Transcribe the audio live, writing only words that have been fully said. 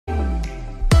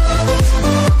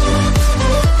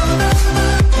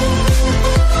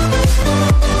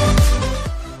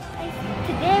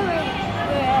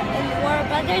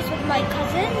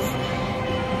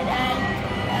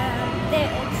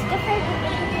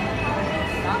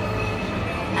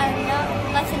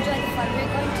let's enjoy the fun. We're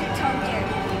going to Tokyo.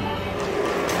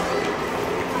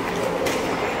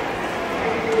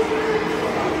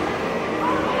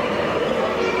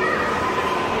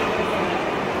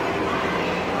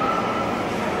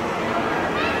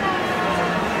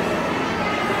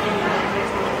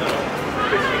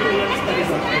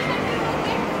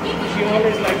 She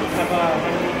always likes to have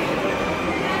a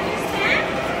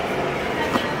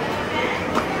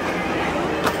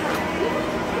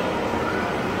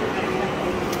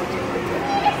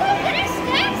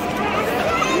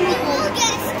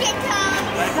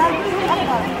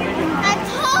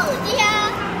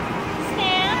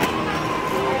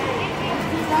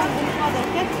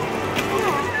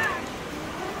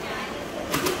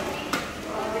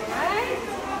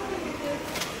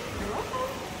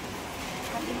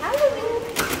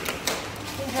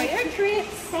Enjoy your treats.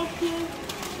 Thank you.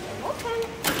 You're welcome.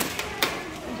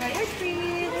 Enjoy your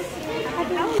treats. How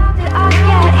did I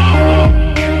get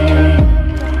here?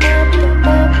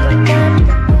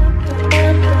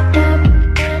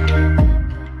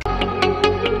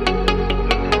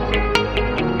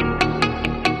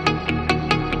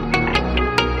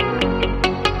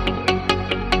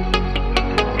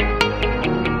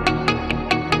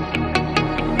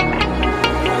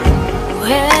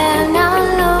 When I'm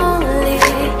lonely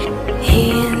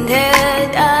in the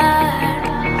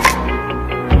dark,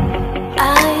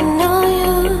 I know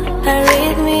you are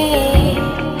with me,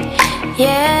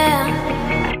 yeah.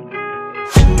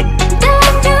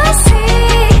 Don't you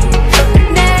see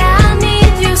that I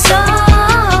need you so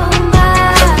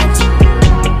much?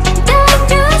 Don't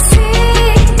you see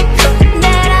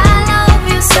that I love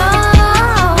you so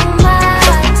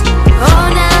much? Oh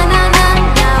na na na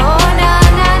na, oh na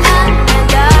na na na,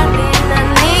 darling, I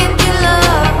need your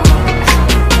love.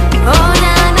 Oh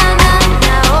na na na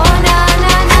na, oh na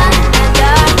na na na,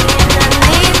 darling, I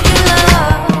need your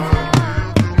love.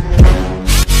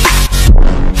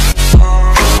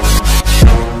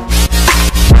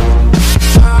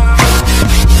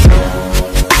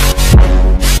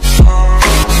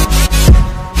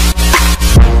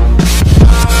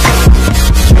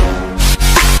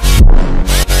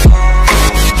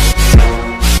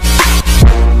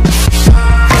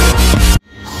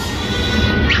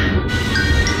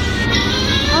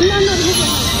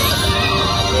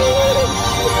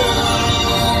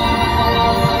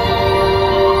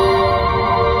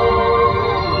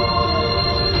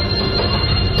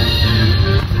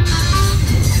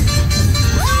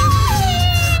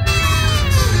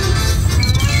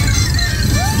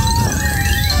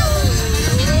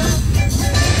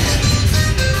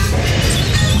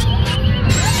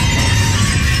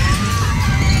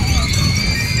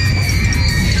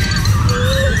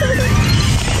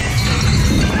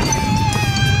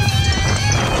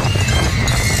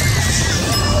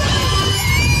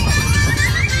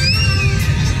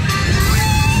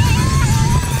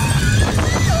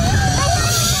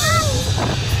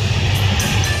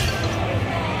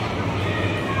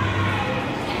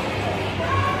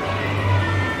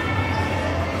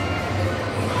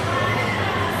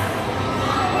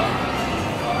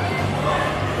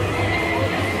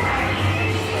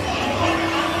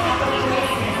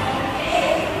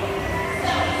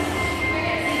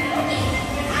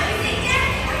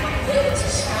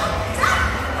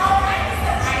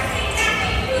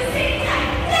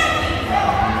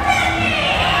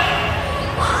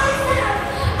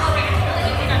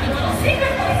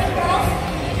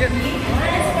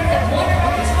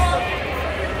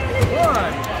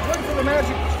 One. One for the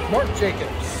magic Mark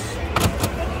Jacobs.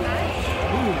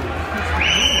 Ooh.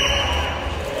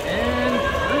 And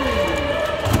three.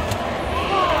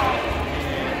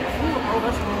 Ooh, oh,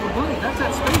 that's a little bunny. That's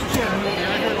that Space Jam movie.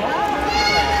 I heard all about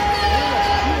that.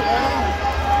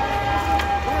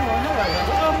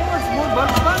 Oh, more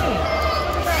Bugs Bunny.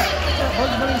 Look at that. That's that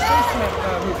Bugs Bunny Space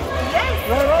Jam movie. Yes.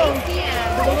 Right on.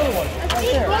 Look at the little one. Right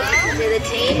there. To the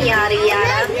team, yada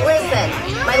yada. Listen,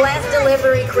 my last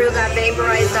delivery crew got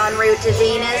vaporized en route to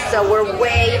Venus, so we're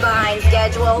way behind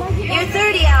schedule. Your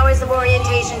 30 hours of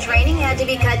orientation training had to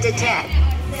be cut to 10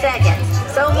 seconds.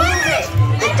 So move it.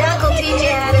 The duck will teach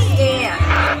you how to scan.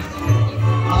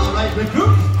 All right,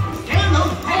 recruits, scan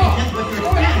those packages with your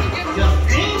scanner. Your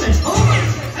game is over.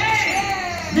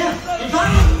 Now, it's on.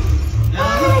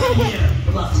 Now look here,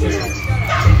 clusters.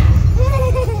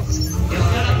 You've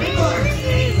got a big order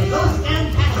today. So go scan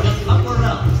packages up or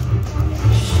up.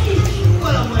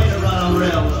 What a way to run a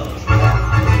railroad.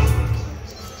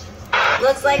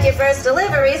 Looks like your first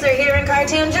deliveries are here in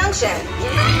Cartoon Junction.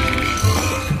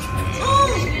 Oh,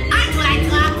 I'd like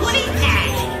a pudding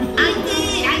patch. I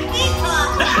did. Take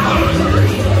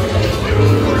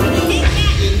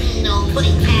that, no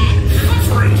pudding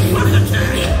patch.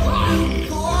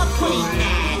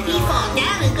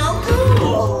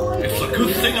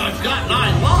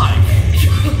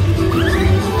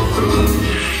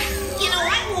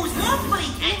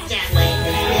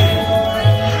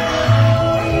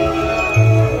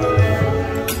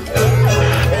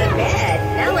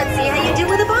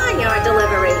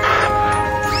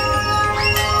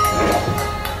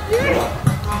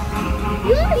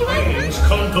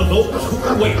 to those who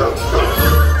wait.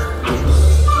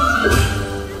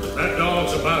 That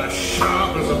dog's about as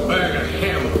sharp as a bag of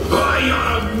ham.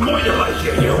 I'm going to like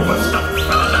you must have.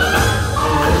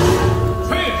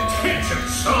 Pay attention,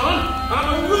 son. I'm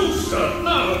a rooster,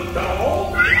 not a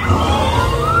dog.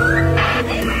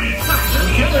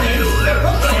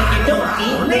 Don't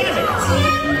eat bananas.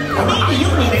 Maybe you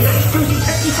need a nice juicy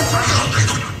turkey surprise.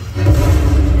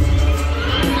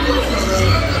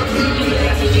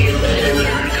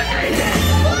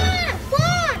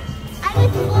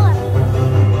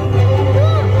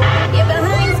 You're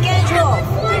behind schedule.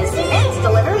 This next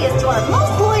delivery is to our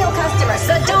most loyal customers,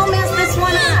 so don't mess this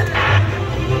one up.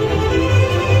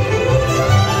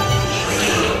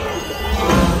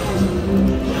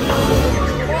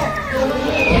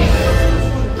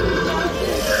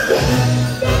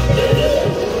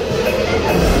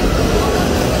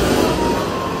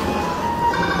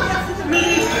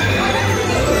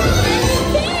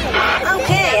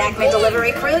 Okay, Acme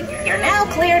Delivery Crew, you're now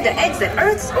cleared to exit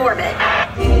Earth's orbit.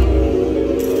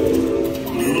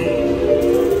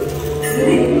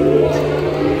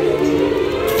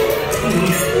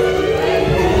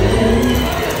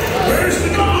 Where's the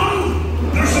dog?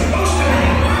 They're supposed to be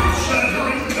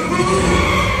shattering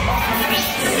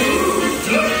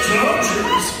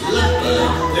Dodgers. Look,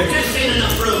 bud, there just ain't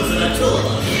enough room for the two of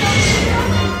us.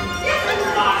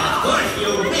 Of course,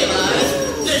 you'll realize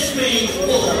this means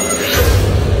war.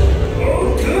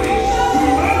 Okay.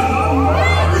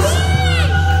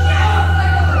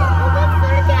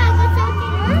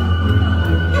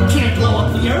 You can't blow up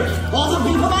the Earth. All the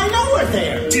people I know are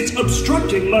there. It's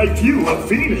obstructing my view of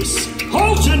Venus.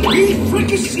 Halt and be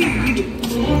fricasseed.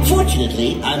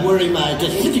 Fortunately, I'm wearing my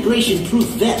disintegration-proof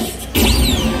vest.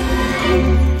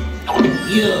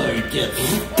 You're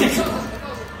despicable.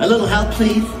 A little help,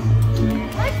 please?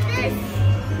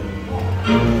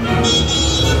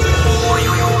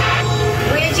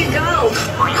 Where'd you go?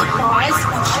 Pause.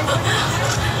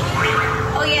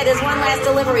 Oh yeah, there's one last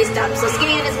delivery stop, so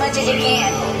scan as much as you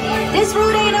can. This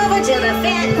route ain't over till the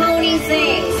fat pony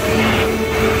sings.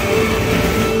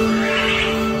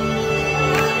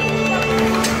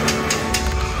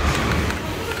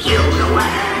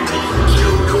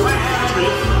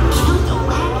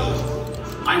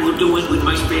 I will do it with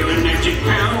my spare and magic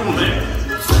helmet.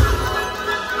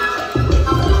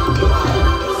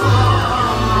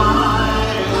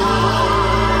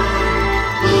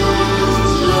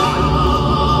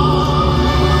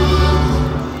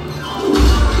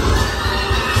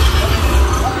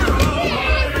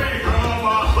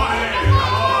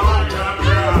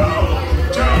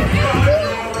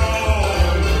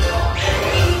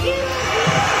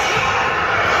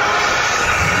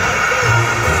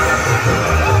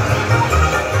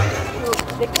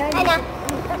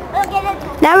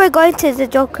 Now we're going to the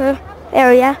Joker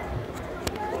area.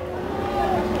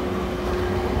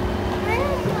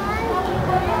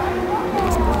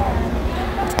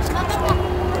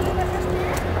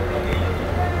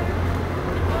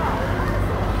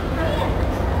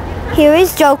 Here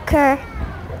is Joker.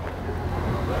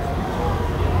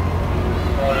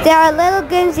 There are little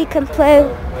games you can play.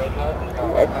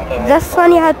 This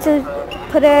one you have to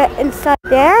put it inside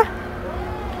there.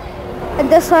 And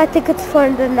this one I think it's for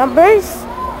the numbers.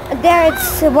 And there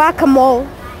it's whack-a-mole.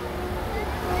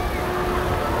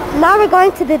 Now we're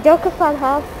going to the Joker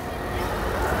Funhouse.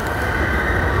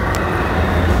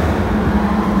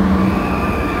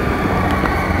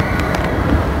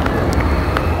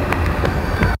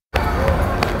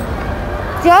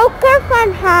 Joker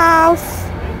Funhouse.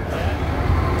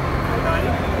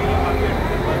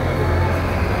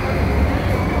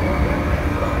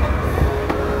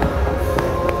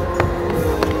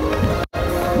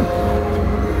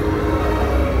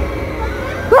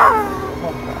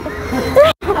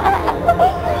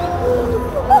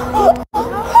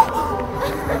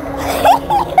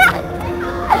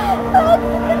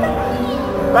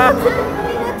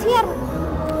 What's here?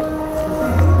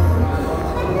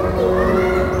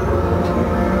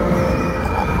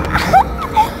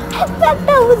 I thought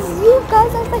that was you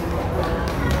guys. I was like,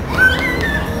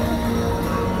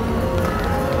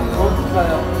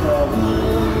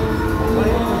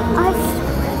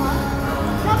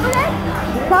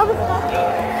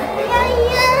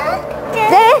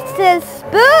 this is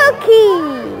spooky.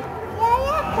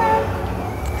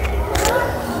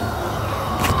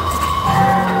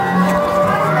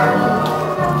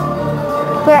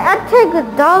 We're entering the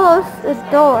doll's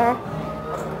door.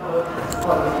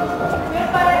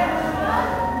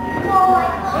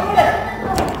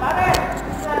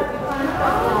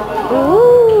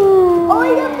 Ooh. Oh,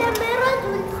 look, the mirror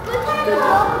will switch to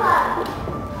Joker.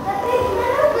 The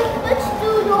mirror will switch to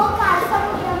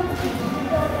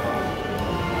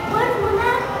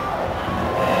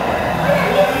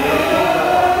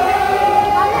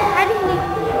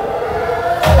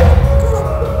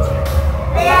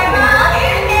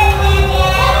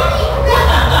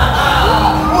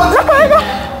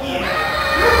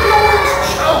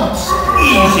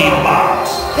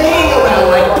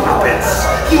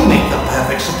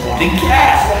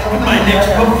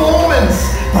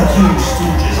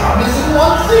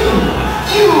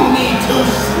You need to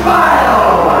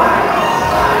smile!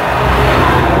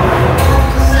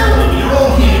 Some of you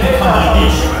all here to become my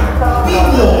dish. Be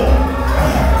warned. I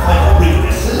have quite a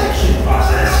rigorous selection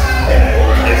process, and I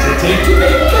won't hesitate to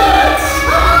make cuts.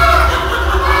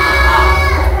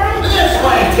 That's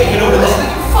why I've taken over this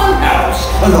little funhouse,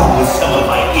 along with some of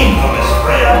my infamous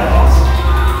friends.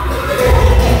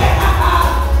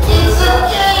 It's a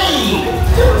game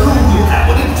to prove you have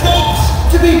what it takes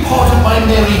to be part of my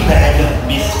merry band of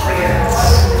miscreants.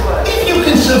 If you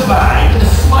can survive with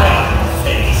a smile on your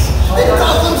face, then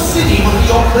Gotham City will be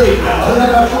your playground and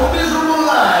about your miserable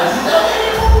lives without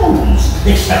any rules.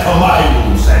 Except for my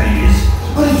rules, that is.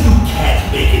 But if you can't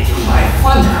make it through my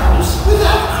funhouse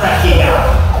without cracking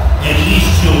up, at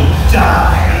least you'll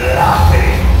die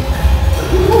laughing.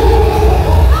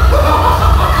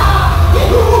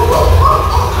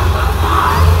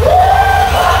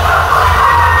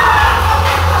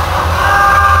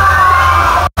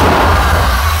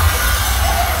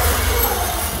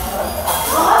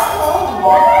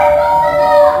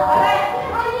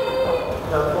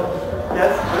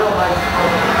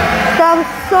 That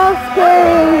was so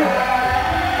scary.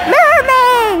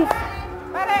 Mermaids!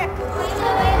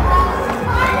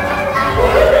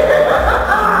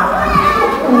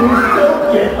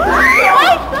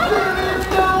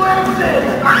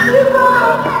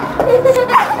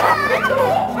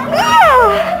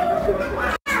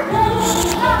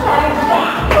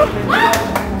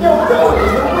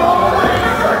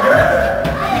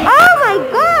 Oh my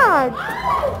God!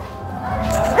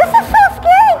 This is so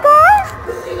scary, guys!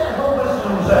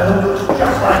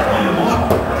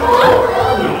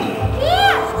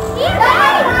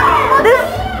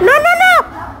 No!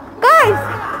 Guys!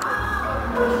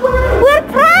 We're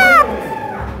trapped!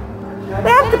 We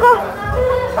have to go.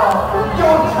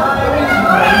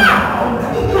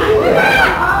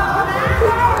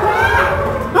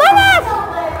 Mama!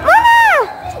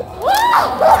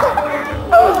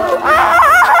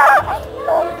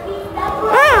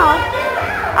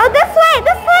 Oh, this way,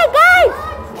 guys!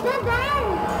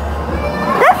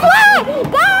 This way,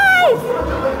 guys!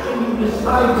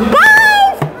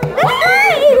 Guys! This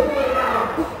way!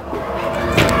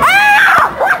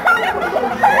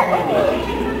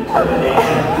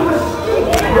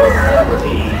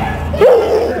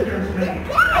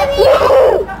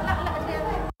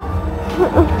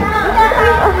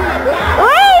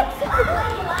 Wait!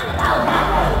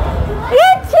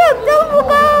 YouTube, don't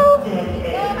go!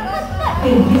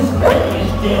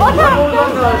 Go!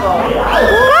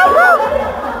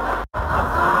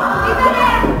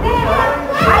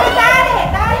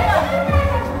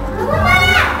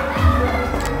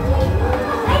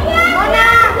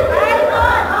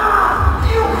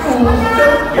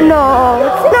 No,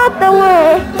 it's not the way.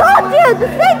 Told you to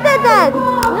say that.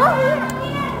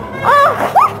 Oh.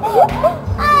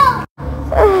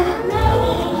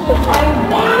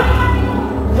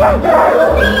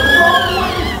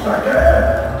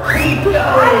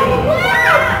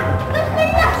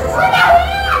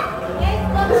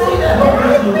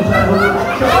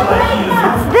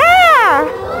 There.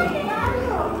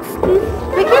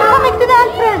 We keep coming to the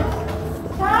entrance.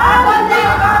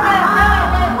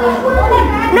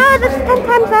 No, this is 10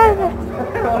 times over.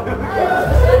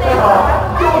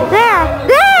 There,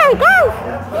 guys!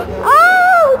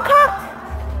 Oh, cut!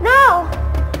 No!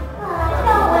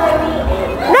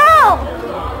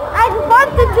 I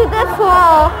wanted to this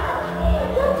wall.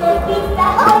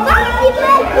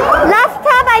 Last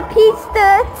time I pieced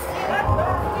it.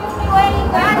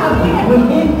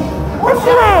 This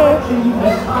way.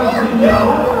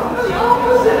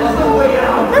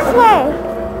 This way.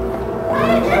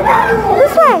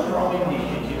 This way!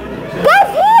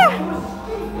 Guys, here!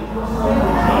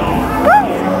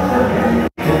 Guys!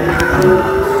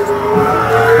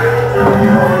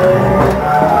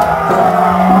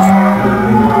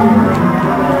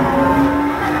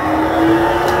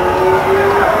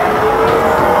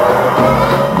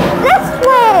 This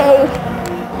way!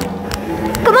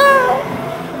 Come on!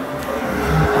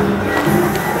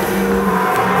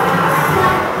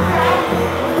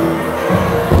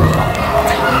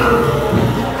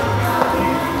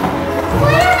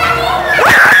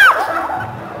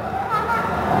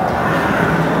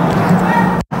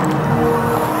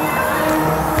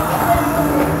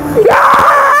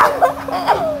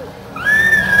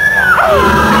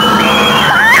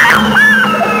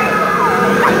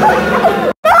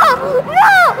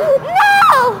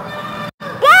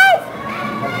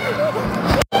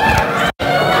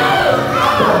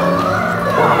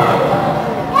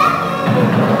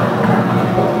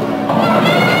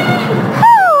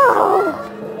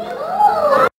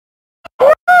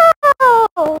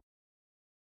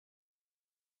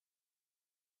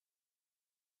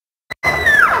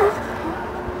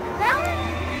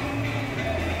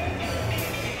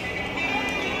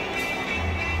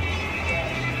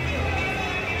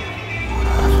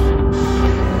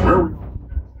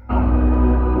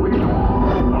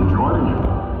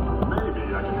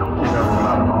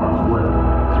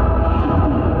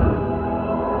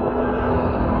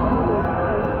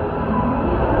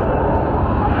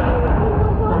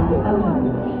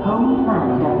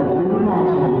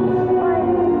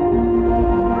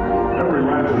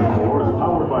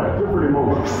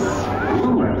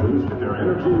 Blue lanterns get their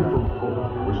energy from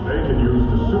hope, which they can use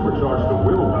to supercharge the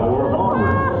willpower of our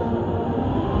rings.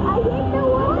 I hit the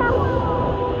willpower.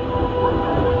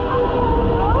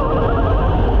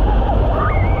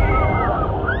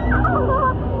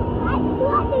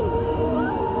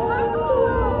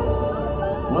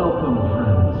 Welcome,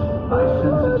 friends. I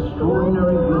sense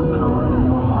extraordinary willpower in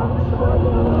your hearts.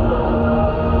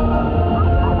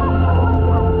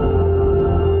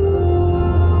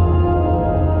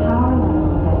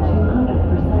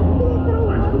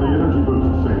 Thanks for the energy boost,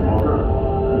 St. Walker.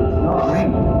 It's not me,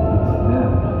 it's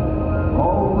them.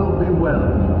 All will be well.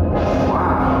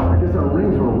 Wow, I guess our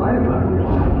rings were right about you.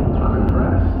 I'm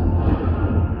impressed.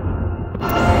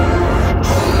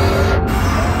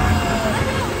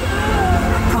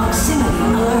 Proximity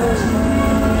alert.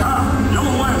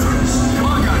 Yellow lanterns! Come on,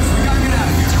 guys, we gotta get out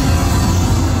of here!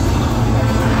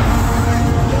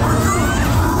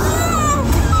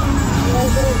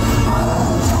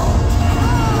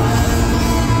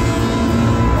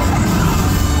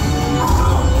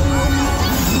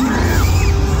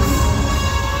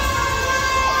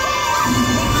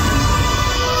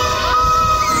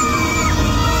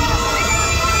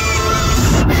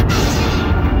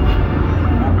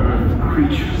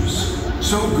 Creatures,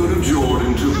 so good of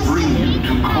Jordan to bring you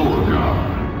to Korgar.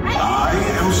 I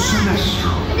am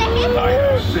Sinestro. I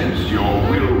have sensed your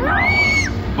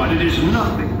willpower, but it is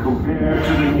nothing compared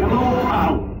to the yellow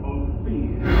power of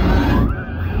fear.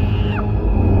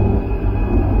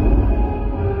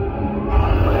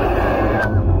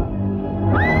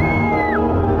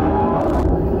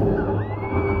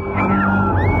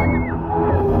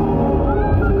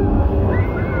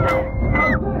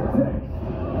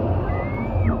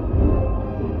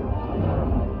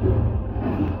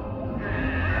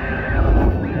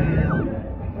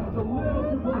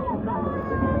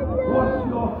 What's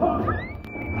your hope?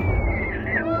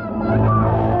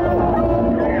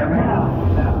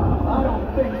 I don't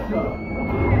think so.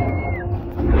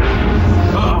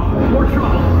 More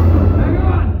trouble. Hang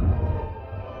on.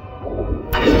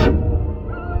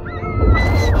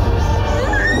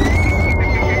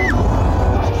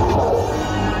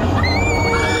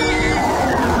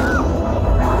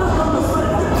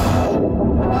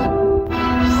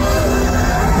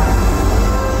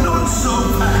 Not so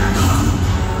fast.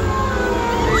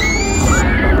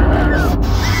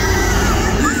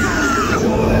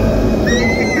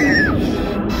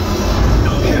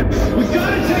 We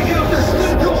gotta take out their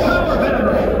central power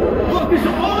battery! Focus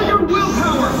all your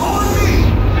willpower on me!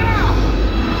 Now!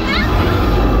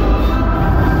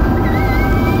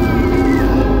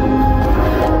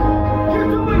 You're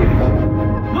doing it!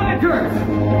 Lanterns!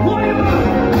 Light 'em up!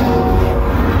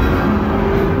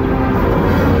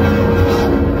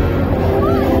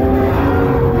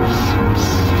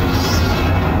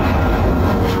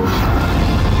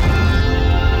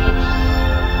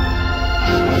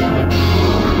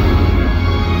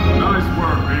 Nice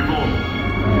work, people.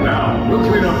 Now, we'll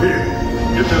clean up here.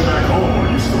 Get them back home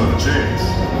or you still have a chance.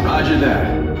 Roger that.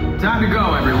 Time to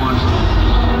go, everyone.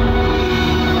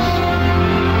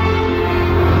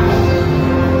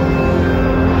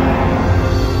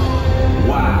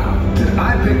 Wow, did I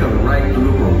pick the right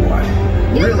group or what?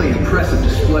 Really impressive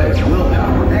display of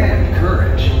willpower and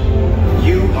courage.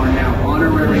 You are now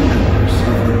honorary members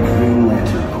of the Green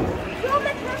Lantern Corps.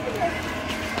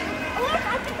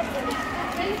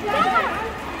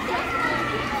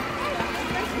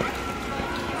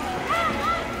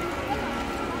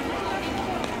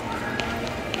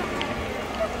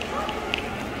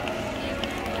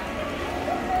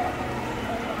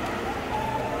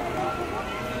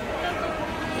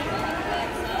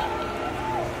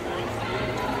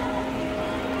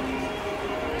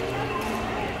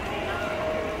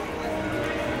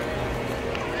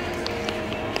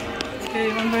 Okay,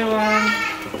 one by one.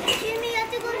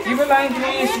 Give a line,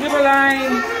 please. Give a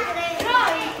line.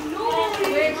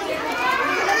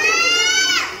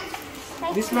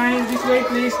 This line, this way,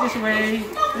 please. This way.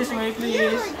 This way,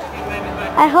 please.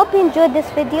 I hope you enjoyed this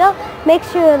video. Make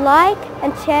sure you like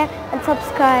and share and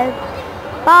subscribe.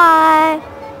 Bye.